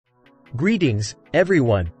Greetings,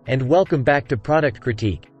 everyone, and welcome back to Product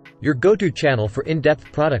Critique, your go-to channel for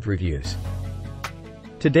in-depth product reviews.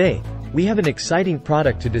 Today, we have an exciting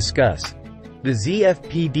product to discuss: the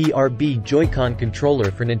zfpdrb Joycon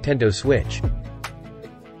controller for Nintendo Switch.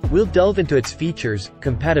 We'll delve into its features,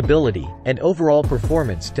 compatibility, and overall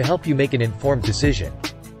performance to help you make an informed decision.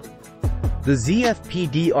 The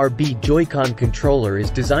zfpdrb Joycon controller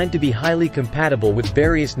is designed to be highly compatible with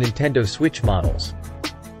various Nintendo Switch models.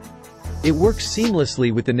 It works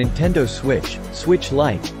seamlessly with the Nintendo Switch, Switch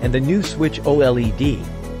Lite, and the new Switch OLED.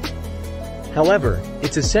 However,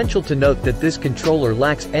 it's essential to note that this controller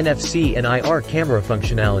lacks NFC and IR camera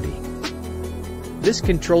functionality. This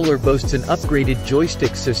controller boasts an upgraded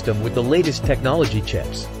joystick system with the latest technology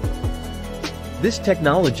chips. This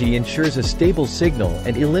technology ensures a stable signal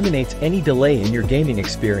and eliminates any delay in your gaming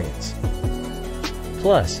experience.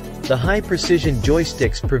 Plus, the high-precision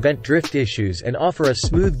joysticks prevent drift issues and offer a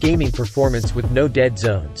smooth gaming performance with no dead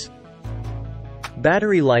zones.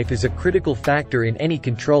 Battery life is a critical factor in any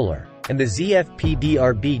controller, and the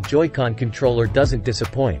zfpdrb Joycon controller doesn't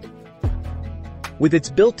disappoint. With its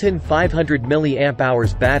built-in 500 mAh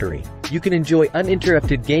battery, you can enjoy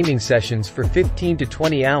uninterrupted gaming sessions for 15 to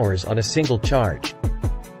 20 hours on a single charge.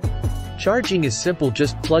 Charging is simple,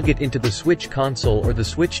 just plug it into the Switch console or the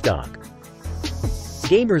Switch dock.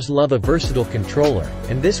 Gamers love a versatile controller,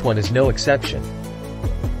 and this one is no exception.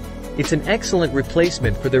 It's an excellent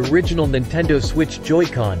replacement for the original Nintendo Switch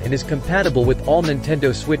Joycon and is compatible with all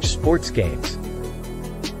Nintendo Switch sports games.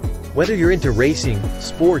 Whether you're into racing,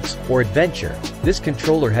 sports, or adventure, this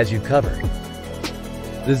controller has you covered.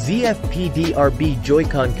 The zfpdrb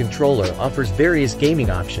Joycon controller offers various gaming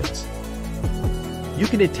options. You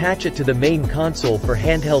can attach it to the main console for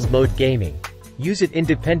handheld mode gaming, use it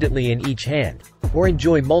independently in each hand, or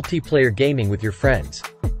enjoy multiplayer gaming with your friends.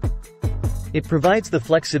 It provides the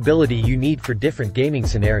flexibility you need for different gaming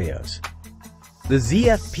scenarios. The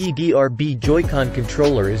zfpdrb Joycon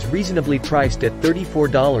controller is reasonably priced at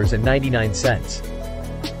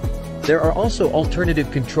 $34.99. There are also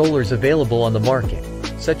alternative controllers available on the market,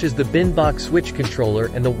 such as the Binbox Switch controller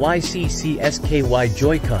and the YCCSKY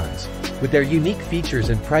Joycons, with their unique features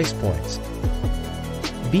and price points.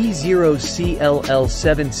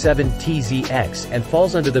 B0CLL77TZX and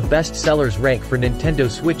falls under the best sellers rank for Nintendo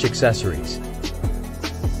Switch accessories.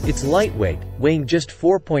 It's lightweight, weighing just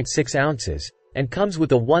 4.6 ounces, and comes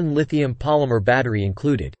with a 1 lithium polymer battery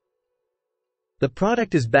included. The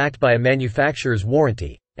product is backed by a manufacturer's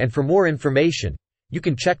warranty, and for more information, you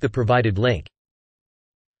can check the provided link.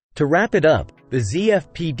 To wrap it up, the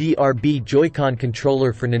zfpdrb Joycon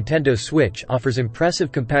controller for Nintendo Switch offers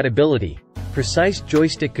impressive compatibility, precise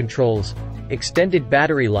joystick controls, extended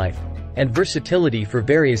battery life, and versatility for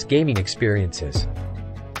various gaming experiences.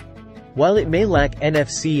 While it may lack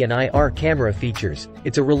NFC and IR camera features,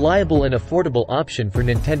 it's a reliable and affordable option for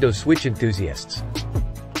Nintendo Switch enthusiasts.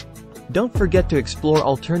 Don't forget to explore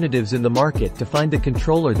alternatives in the market to find the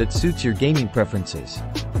controller that suits your gaming preferences.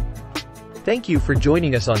 Thank you for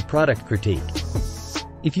joining us on Product Critique.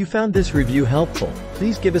 If you found this review helpful,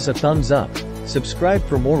 please give us a thumbs up, subscribe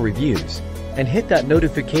for more reviews, and hit that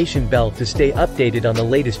notification bell to stay updated on the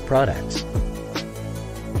latest products.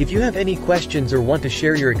 If you have any questions or want to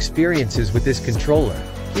share your experiences with this controller,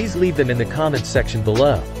 please leave them in the comments section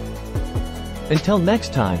below. Until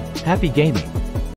next time, happy gaming!